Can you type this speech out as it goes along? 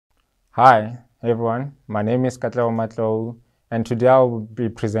Hi everyone, my name is Katlego Matlou, and today I will be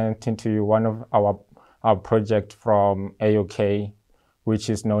presenting to you one of our project from AOK, which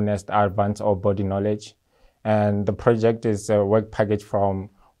is known as the Advanced Ore Body Knowledge. And the project is a work package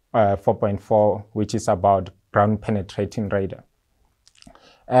from 4.4, which is about ground penetrating radar.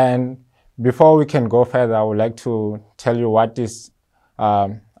 And before we can go further, I would like to tell you what is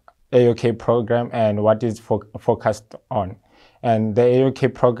AOK program and what is focused on. And the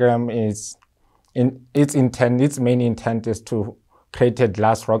AOK program is, its main intent is to create a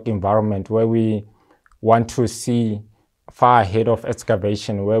glass rock environment where we want to see far ahead of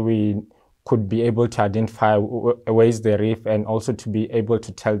excavation, where we could be able to identify where is the reef, and also to be able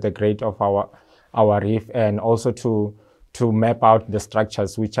to tell the grade of our reef, and also to map out the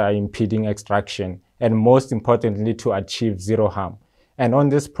structures which are impeding extraction, and most importantly, to achieve zero harm. And on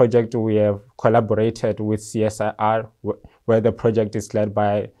this project, we have collaborated with CSIR, where the project is led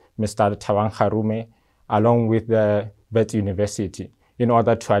by Mr. Tawan Harume, along with the Wits University, in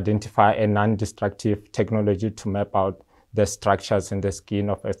order to identify a non-destructive technology to map out the structures in the skin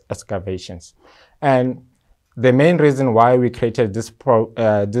of excavations. And the main reason why we created this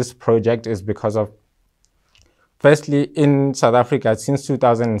project is because of, firstly, in South Africa, since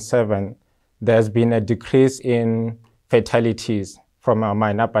 2007, there's been a decrease in fatalities from our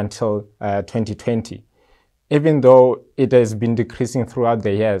mine up until 2020. Even though it has been decreasing throughout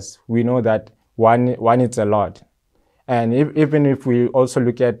the years, we know that one it's a lot. And even if we also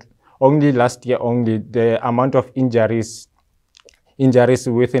look at only last year, only the amount of injuries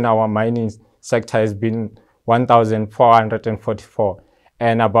within our mining sector has been 1,444.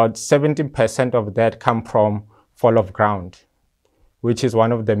 And about 70% of that come from fall of ground, which is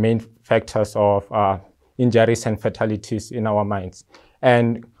one of the main factors of injuries and fatalities in our mines.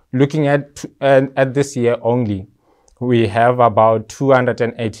 And looking at this year only, we have about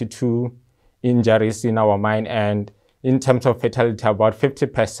 282 injuries in our mine, and in terms of fatality, about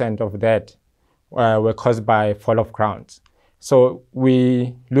 50% of that were caused by fall of ground. So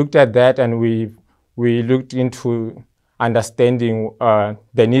we looked at that, and we looked into understanding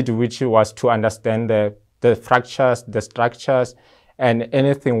the need, which was to understand the fractures, the structures, and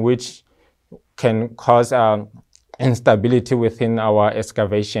anything which can cause instability within our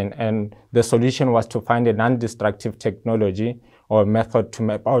excavation. And the solution was to find a non-destructive technology or method to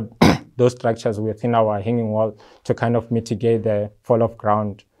map out those structures within our hanging wall to kind of mitigate the fall of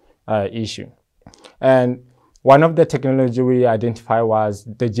ground issue. And one of the technology we identified was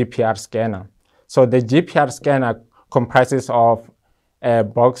the GPR scanner. So the GPR scanner comprises of a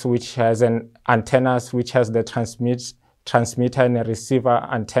box which has an antennas, which has the transmitter and a receiver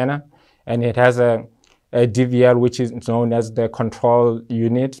antenna, and it has a DVR, which is known as the control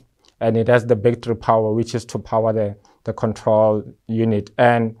unit, and it has the battery power, which is to power the control unit.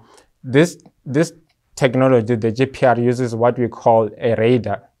 And this technology, the GPR, uses what we call a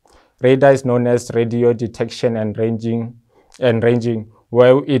radar. Radar is known as radio detection and ranging,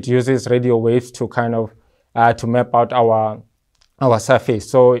 where it uses radio waves to kind of to map out our surface.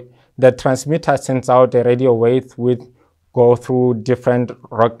 So the transmitter sends out a radio wave with go through different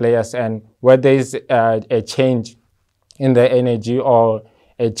rock layers, and where there is a change in the energy or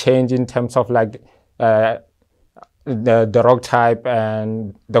a change in terms of like the rock type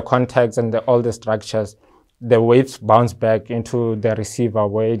and the contacts and all the structures, the waves bounce back into the receiver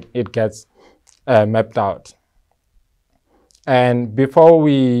where it gets mapped out. And before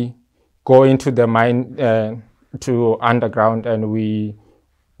we go into the mine to underground and we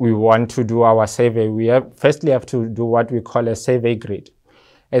want to do our survey, we firstly have to do what we call a survey grid.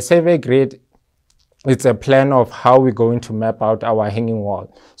 A survey grid, it's a plan of how we're going to map out our hanging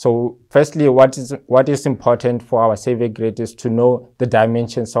wall. So firstly, what is important for our survey grid is to know the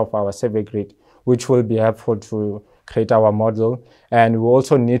dimensions of our survey grid, which will be helpful to create our model. And we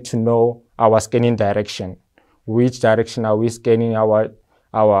also need to know our scanning direction. Which direction are we scanning our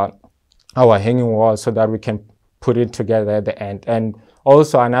hanging wall, so that we can put it together at the end. And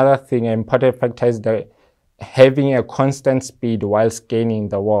also another thing, an important factor, is having a constant speed while scanning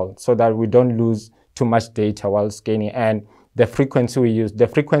the wall, so that we don't lose too much data while scanning. And the frequency we use, the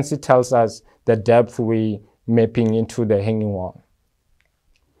frequency tells us the depth we mapping into the hanging wall.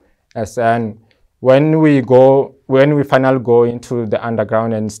 And when we finally go into the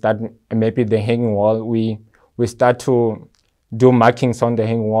underground and start mapping the hanging wall, we start to do markings on the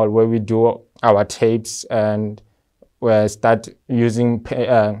hanging wall, where we do our tapes, and we start using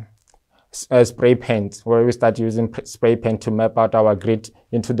spray paint, where we start using spray paint to map out our grid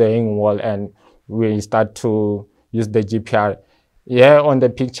into the hanging wall, and we start to use the GPR. Here on the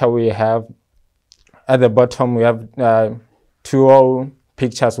picture we have, at the bottom we have 20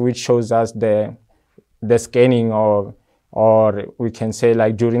 pictures which shows us the scanning, or we can say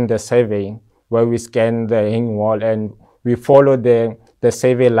like during the survey, where we scan the hanging wall and we follow the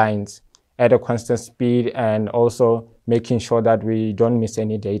survey lines at a constant speed, and also making sure that we don't miss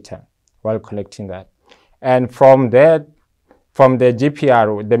any data while collecting that. And from there, from the GPR,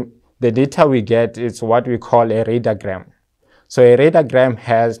 the data we get is what we call a radagram. So a radagram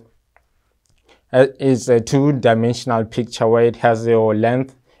is a two-dimensional picture where it has your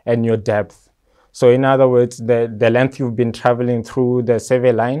length and your depth. So in other words, the length you've been traveling through the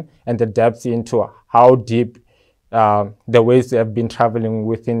survey line, and the depth into how deep the waves have been traveling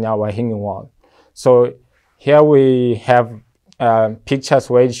within our hanging wall. So here we have pictures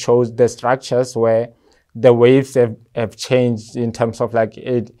where it shows the structures where the waves have changed in terms of like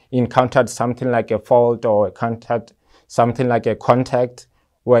it encountered something like a fault, or encountered something like a contact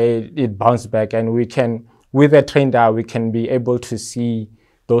where it bounced back, and we can, with a trained eye, we can be able to see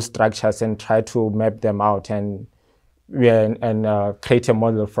those structures and try to map them out and create a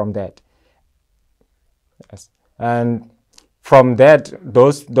model from that. Yes. And from that,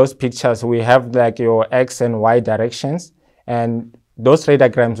 those pictures, we have like your X and Y directions, and those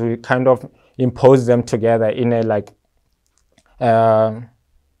radagrams, we kind of impose them together in a like,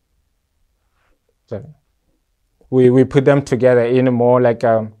 we put them together in a more like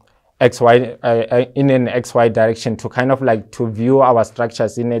XY, in an XY direction, to kind of like to view our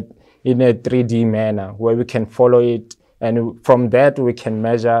structures in a 3D manner, where we can follow it, and from that we can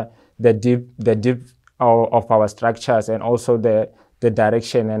measure the depth of our structures, and also the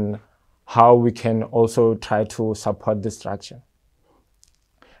direction, and how we can also try to support the structure.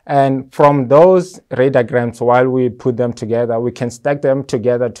 And from those radagrams, while we put them together, we can stack them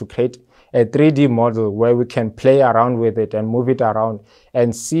together to create a 3D model where we can play around with it and move it around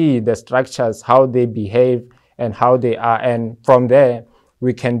and see the structures, how they behave and how they are. And from there,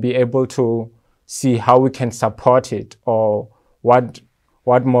 we can be able to see how we can support it, or what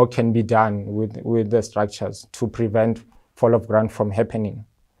more can be done with the structures to prevent fall of ground from happening.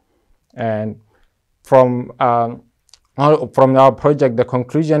 And from our project, the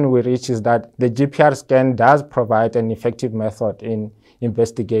conclusion we reach is that the GPR scan does provide an effective method in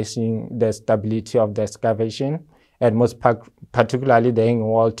investigating the stability of the excavation, and most particularly the hanging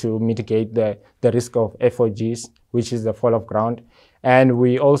wall, to mitigate the risk of FOGs, which is the fall of ground. And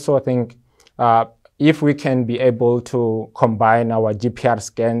we also think if we can be able to combine our GPR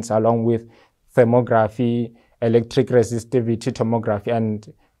scans along with thermography, electric resistivity tomography,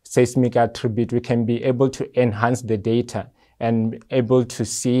 and seismic attribute, we can be able to enhance the data and able to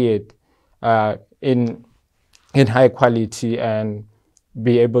see it in high quality, and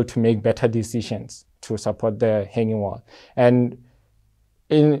be able to make better decisions to support the hanging wall. And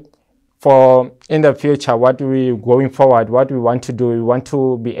in the future, going forward, what we want to do, we want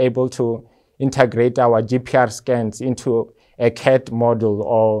to be able to integrate our GPR scans into a CAD model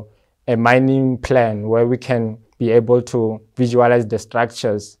or a mining plan, where we can be able to visualize the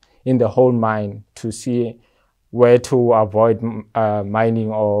structures in the whole mine to see where to avoid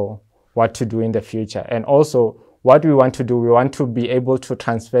mining, or what to do in the future. And also, what we want to do, we want to be able to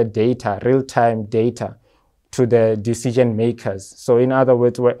transfer data, real-time data, to the decision makers. So in other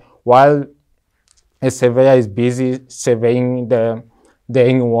words, while a surveyor is busy surveying the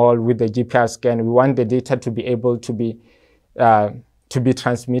hanging wall with the GPR scan, we want the data to be able to be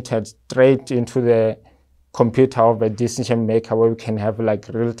transmitted straight into the computer of a decision maker, where we can have like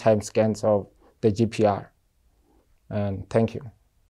real-time scans of the GPR. And thank you.